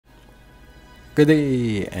Good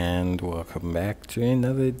day and welcome back to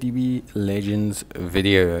another DB Legends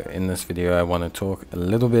video. In this video I want to talk a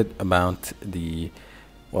little bit about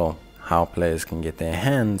how players can get their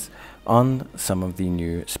hands on some of the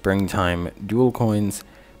new Springtime Duel coins,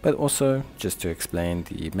 but also just to explain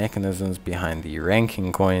the mechanisms behind the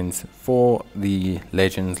ranking coins for the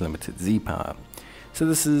Legends Limited Z Power. So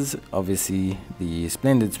this is obviously the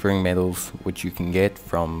Splendid Spring Medals, which you can get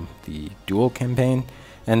from the Duel campaign.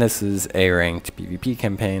 And this is a ranked PvP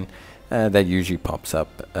campaign that usually pops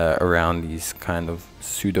up around these kind of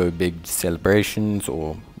pseudo big celebrations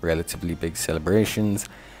or relatively big celebrations.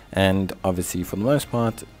 And obviously for the most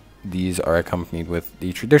part these are accompanied with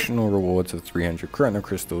the traditional rewards of 300 Chrono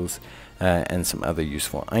crystals and some other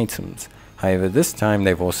useful items. However, this time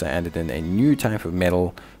they've also added in a new type of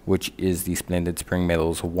medal, which is the Splendid Spring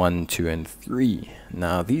Medals I, II, and III.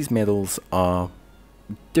 Now these medals are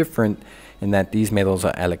different in that these medals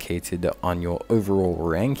are allocated on your overall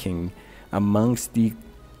ranking amongst the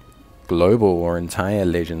global or entire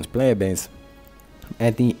Legends player base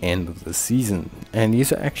at the end of the season, and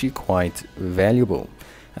these are actually quite valuable.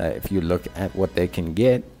 If you look at what they can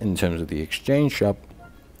get in terms of the exchange shop,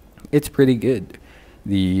 it's pretty good.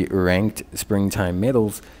 The ranked Springtime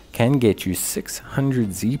medals can get you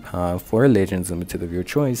 600 Z power for a Legends Limited of your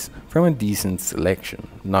choice from a decent selection.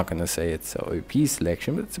 I'm not going to say it's an OP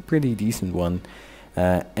selection, but it's a pretty decent one,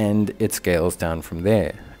 and it scales down from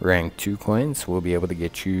there. Rank 2 coins will be able to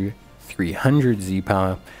get you 300 Z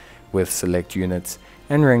power with select units,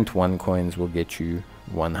 and ranked 1 coins will get you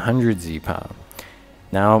 100 Z power.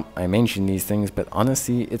 Now, I mentioned these things, but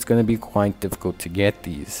honestly, it's going to be quite difficult to get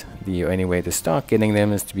these. The only way to start getting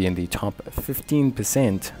them is to be in the top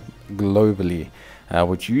 15% globally,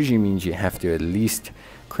 which usually means you have to at least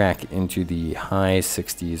crack into the high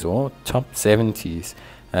 60s or top 70s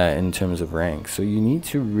in terms of rank. So you need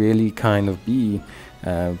to really kind of be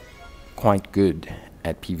quite good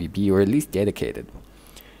at PvP, or at least dedicated.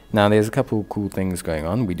 Now there's a couple of cool things going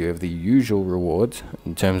on. We do have the usual rewards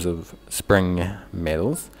in terms of spring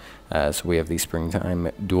medals. So we have the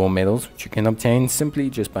Springtime Duel medals, which you can obtain simply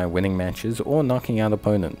just by winning matches or knocking out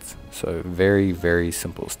opponents. So very, very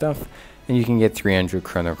simple stuff. And you can get 300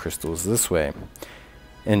 Chrono crystals this way.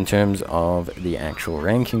 In terms of the actual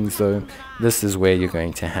rankings though, this is where you're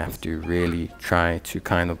going to have to really try to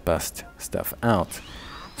kind of bust stuff out.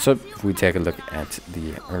 So if we take a look at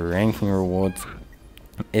the ranking rewards,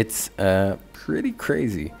 it's pretty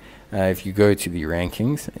crazy. If you go to the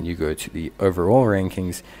rankings and you go to the overall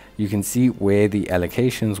rankings, you can see where the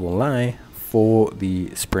allocations will lie for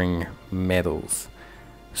the spring medals.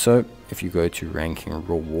 So if you go to ranking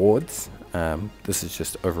rewards, this is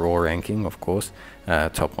just overall ranking, of course,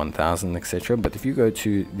 top 1000, etc. But if you go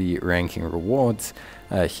to the ranking rewards,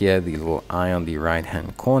 here the little eye on the right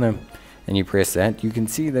hand corner, and you press that, you can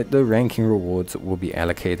see that the ranking rewards will be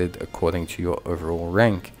allocated according to your overall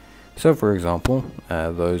rank. So for example,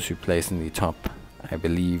 those who place in the top, I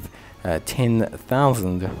believe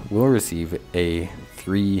 10,000 will receive a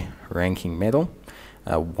 3 ranking medal,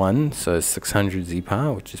 1, so 600 Z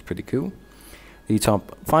power, which is pretty cool. The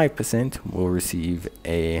top 5% will receive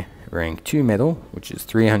a rank 2 medal, which is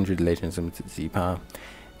 300 Legends Limited Z power,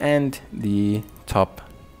 and the top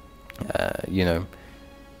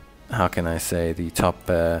how can I say, the top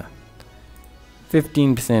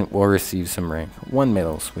 15% will receive some rank 1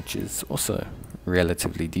 medals, which is also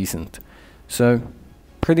relatively decent. So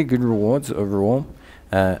pretty good rewards overall.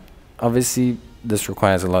 Obviously this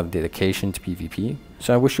requires a lot of dedication to PvP,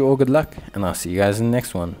 so I wish you all good luck, and I'll see you guys in the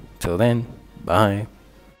next one. Till then, bye.